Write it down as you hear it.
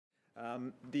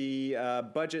The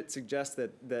budget suggests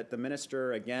that the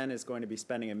minister, again, is going to be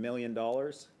spending $1 million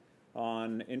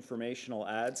on informational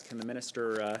ads. Can the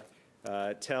minister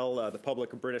tell the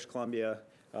public of British Columbia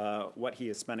what he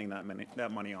is spending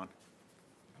that money on?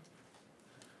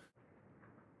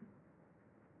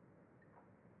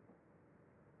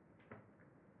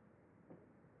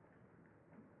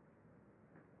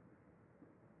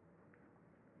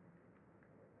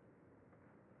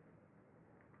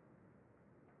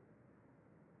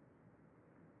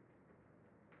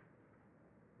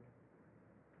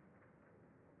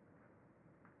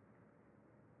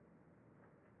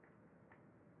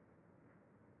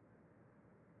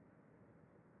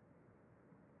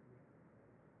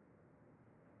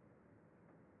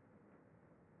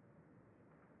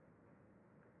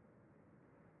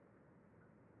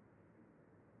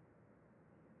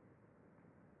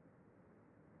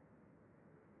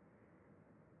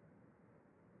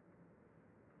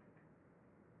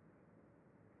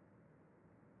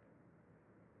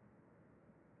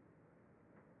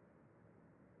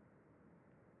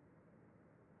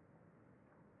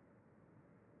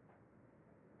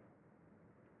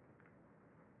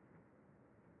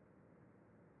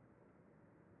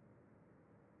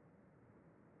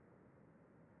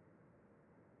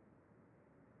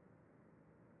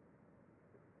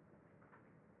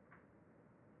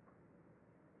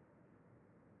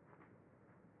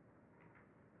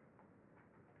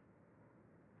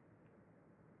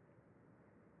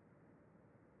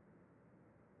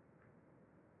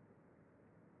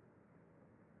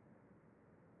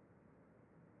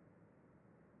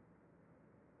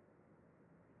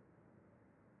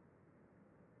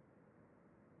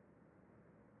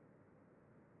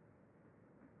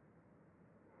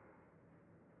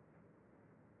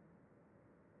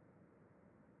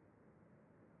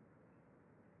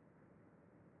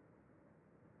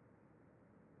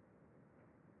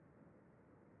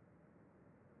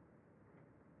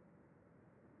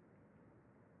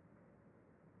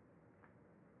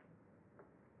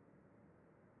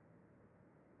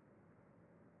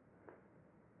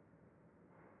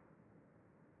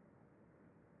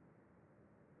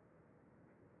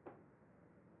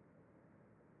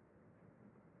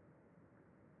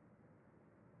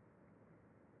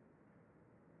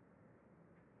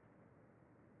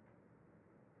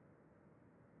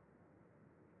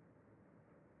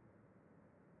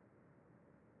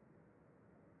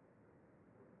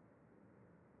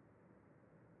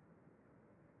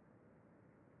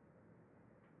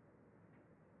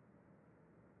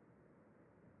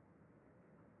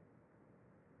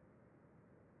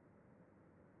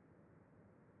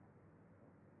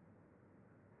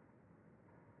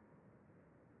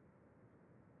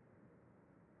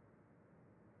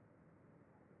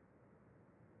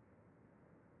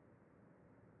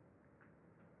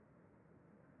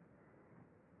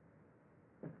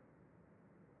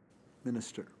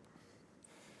 Minister.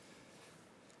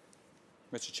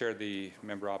 Mr. Chair, the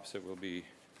member opposite will be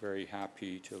very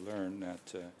happy to learn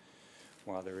that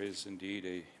while there is indeed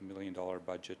a $1 million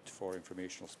budget for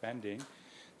informational spending,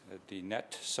 the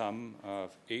net sum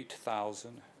of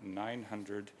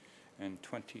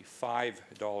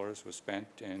 $8,925 was spent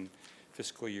in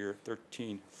fiscal year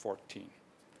 13-14.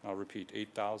 I'll repeat,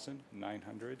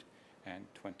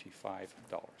 $8,925.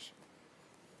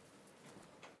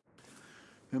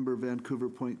 Member Vancouver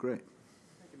Point Grey.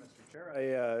 Thank you, Mr.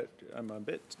 Chair. I'm a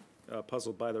bit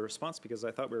puzzled by the response because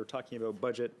I thought we were talking about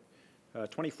budget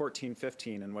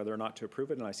 2014-15 and whether or not to approve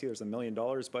it. And I see there's $1 million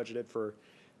budgeted for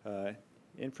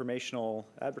informational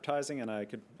advertising, and I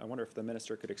wonder if the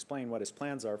minister could explain what his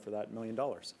plans are for that $1 million.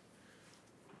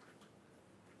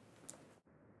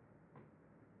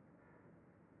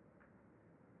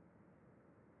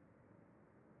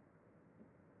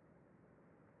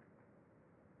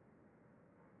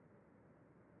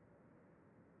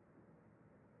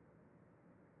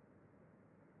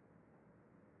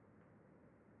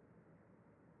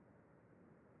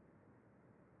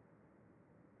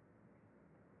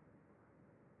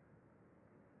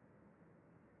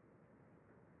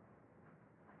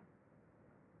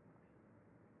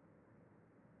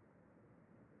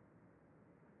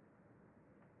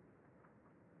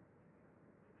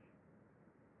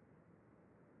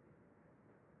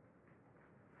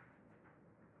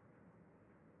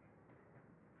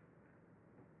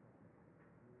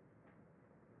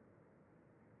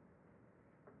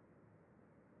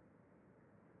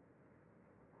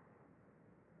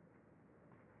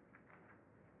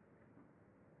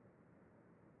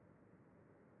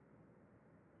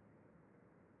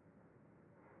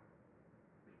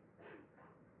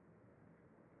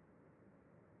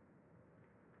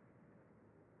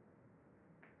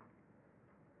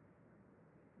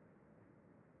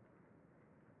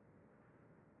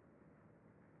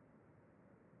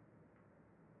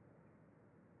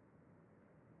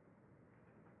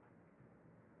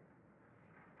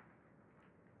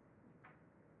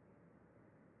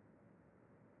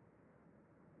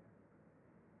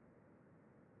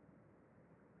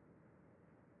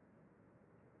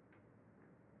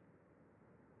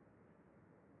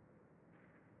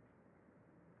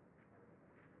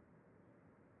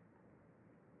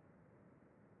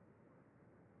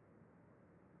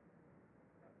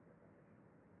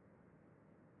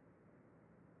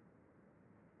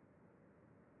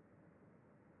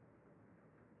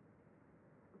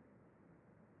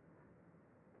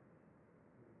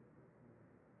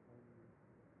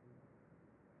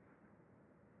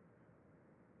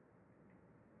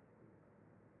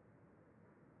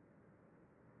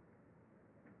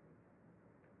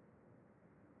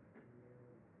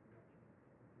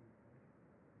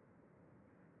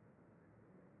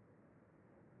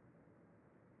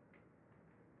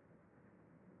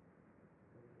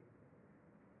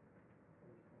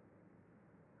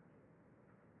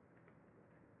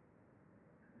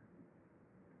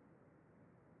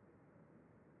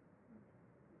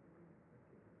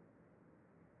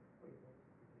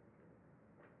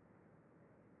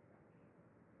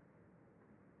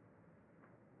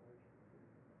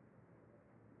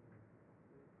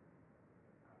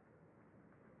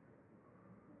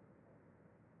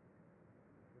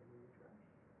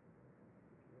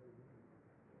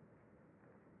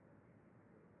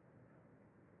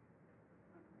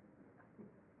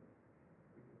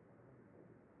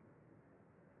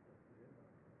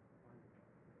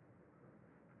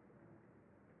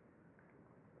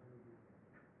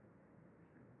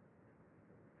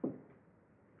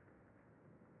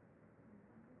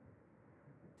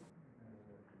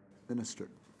 Minister.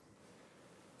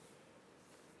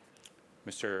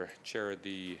 Mr. Chair,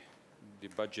 the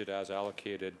budget as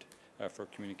allocated for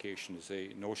communication is a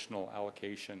notional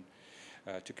allocation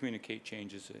to communicate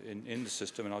changes in the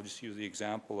system, and I'll just use the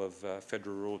example of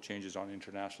federal rule changes on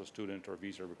international student or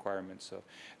visa requirements.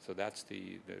 So that's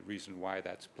the reason why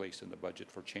that's placed in the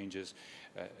budget for changes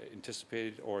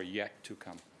anticipated or yet to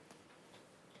come.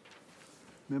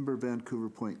 Member Vancouver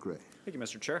Point Grey. Thank you,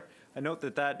 Mr. Chair. I note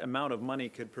that that amount of money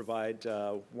could provide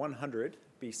 100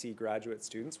 BC graduate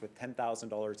students with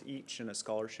 $10,000 each in a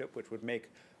scholarship, which would make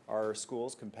our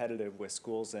schools competitive with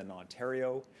schools in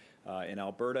Ontario, in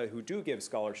Alberta, who do give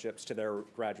scholarships to their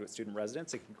graduate student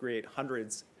residents. It could create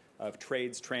hundreds of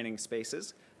trades training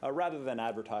spaces rather than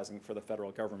advertising for the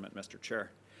federal government, Mr.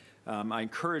 Chair. I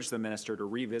encourage the minister to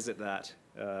revisit that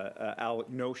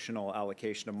notional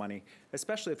allocation of money,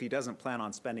 especially if he doesn't plan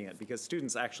on spending it, because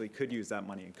students actually could use that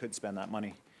money and could spend that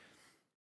money